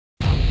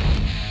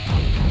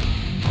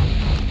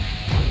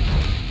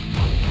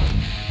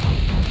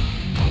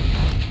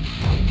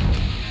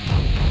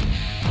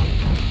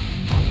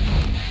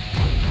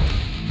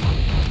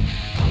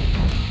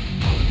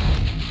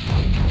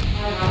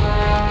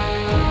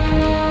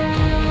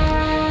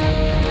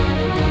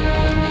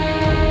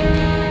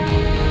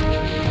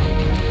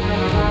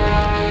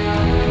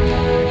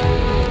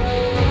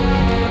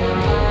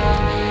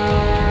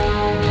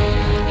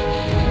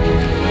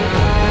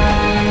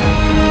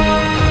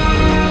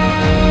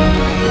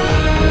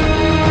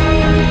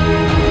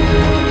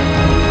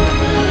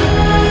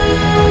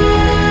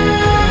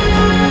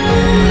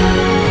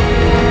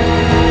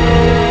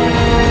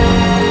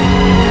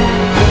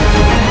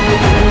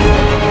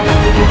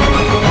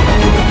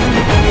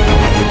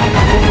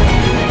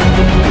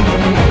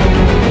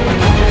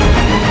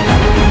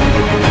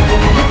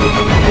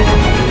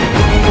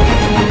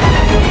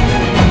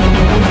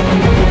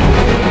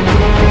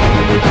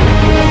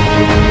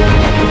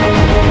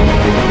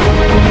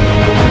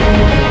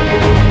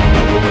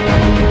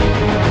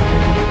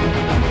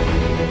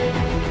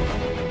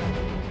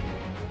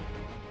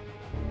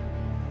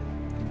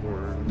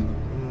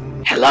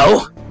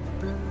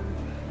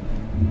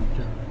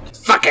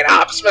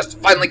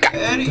finally got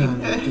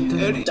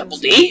Eddie. Double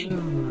D?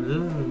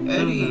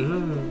 Eddie.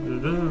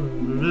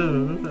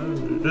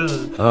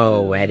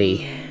 Oh,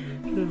 Eddie.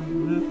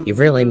 You've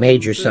really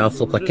made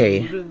yourself look like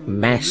a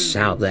mess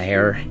out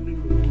there.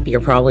 You're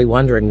probably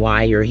wondering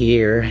why you're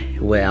here.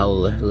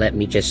 Well, let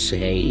me just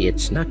say,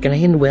 it's not gonna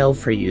end well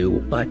for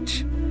you,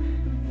 but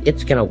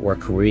it's gonna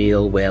work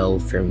real well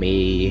for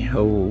me.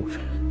 Oh,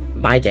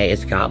 my day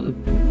has come.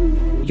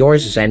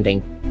 Yours is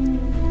ending.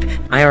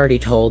 I already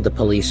told the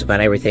police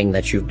about everything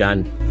that you've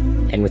done,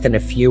 and within a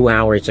few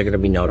hours they're gonna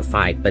be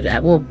notified, but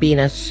that won't be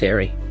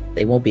necessary.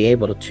 They won't be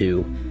able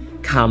to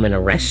come and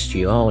arrest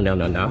you. Oh,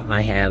 no.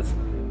 I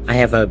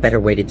have a better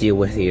way to deal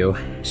with you.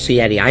 See,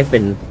 Eddie, I've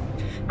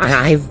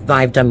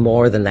done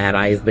more than that.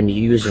 I've been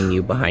using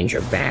you behind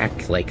your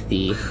back, like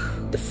the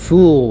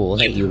fool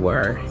that you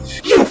were.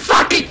 You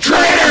fucking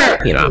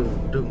traitor! You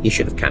know, you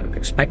should have kind of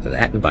expected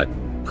that, but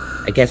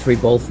I guess we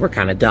both were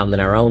kind of dumb in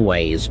our own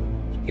ways.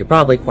 You're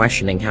probably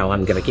questioning how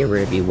I'm gonna get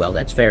rid of you. Well,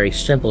 that's very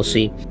simple.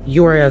 See,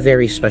 you're in a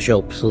very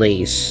special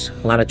place.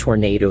 A lot of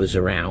tornadoes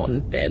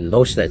around, and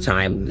most of the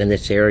time in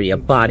this area,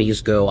 bodies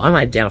go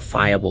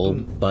unidentifiable,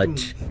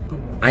 but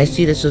I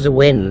see this as a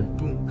win.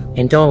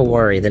 And don't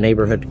worry, the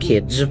neighborhood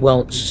kids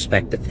won't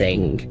suspect a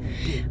thing.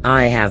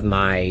 I have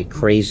my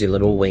crazy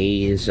little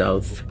ways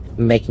of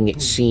making it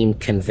seem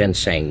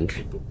convincing.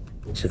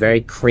 It's a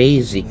very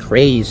crazy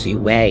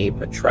way,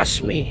 but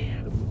trust me,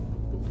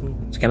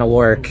 it's gonna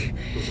work.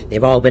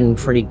 They've all been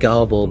pretty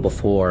gullible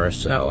before,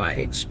 so I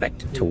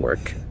expect it to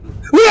work.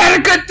 We had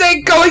a good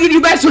thing going and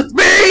you messed with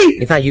me!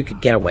 You thought you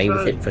could get away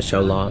with it for so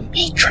long?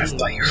 Be trusted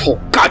by your whole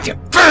goddamn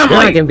You're family!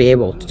 not gonna be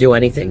able to do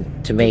anything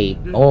to me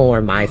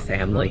or my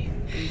family.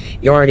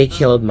 You already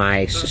killed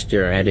my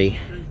sister, Eddie.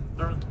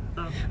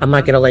 I'm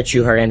not gonna let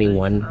you hurt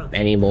anyone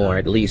anymore,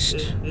 at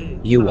least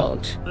you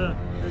won't.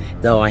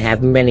 Though I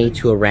have many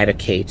to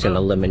eradicate and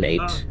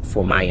eliminate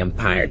for my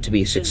empire to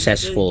be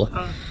successful.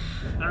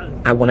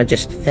 I want to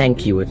just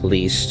thank you at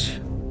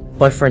least.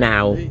 But for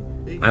now,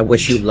 I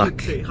wish you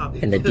luck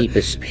in the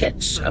deepest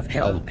pits of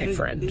hell, my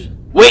friend.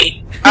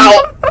 Wait!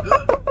 Ow!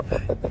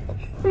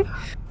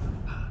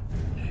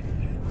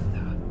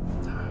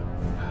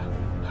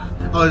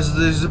 Oh, this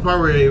is the part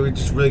where it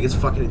just really gets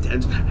fucking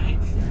intense.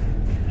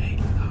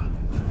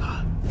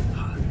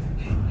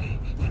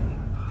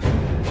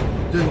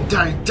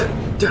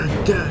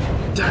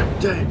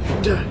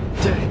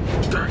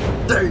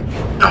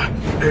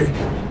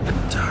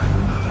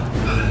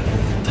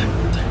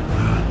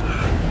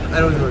 I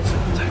don't even know what to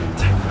say.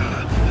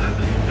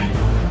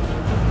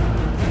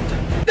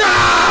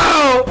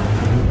 No!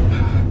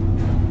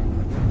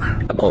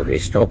 I'm over here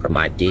stroking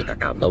my dick. I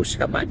got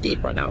lotion on my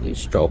dick right now. He's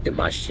stroking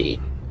my shit.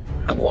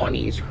 I want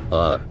these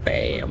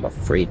I'm a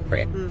free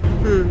bread.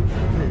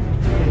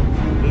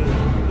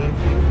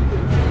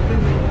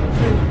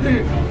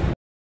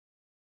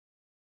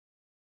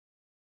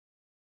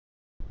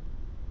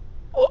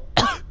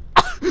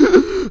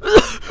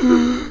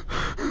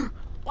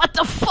 What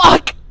the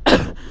fuck?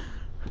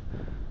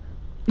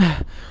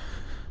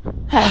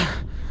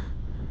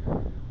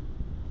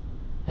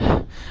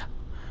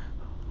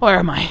 Where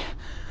am I?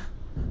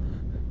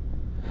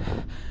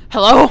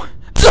 Hello?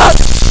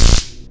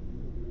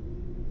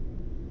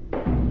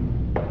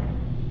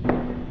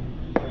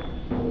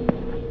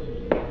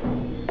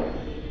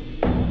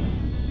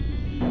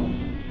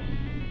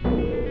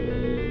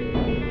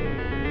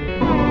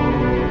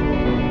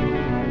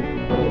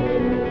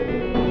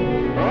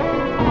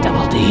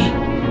 Double D?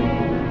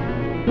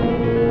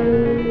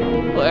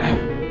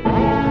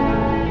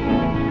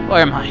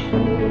 Where am I?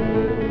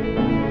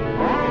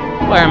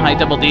 Where am I,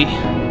 Double D?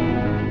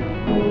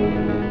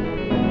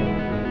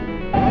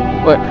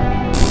 Where?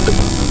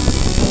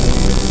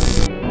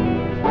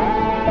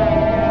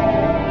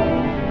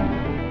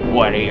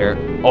 What are your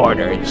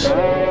orders,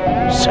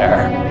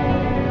 sir?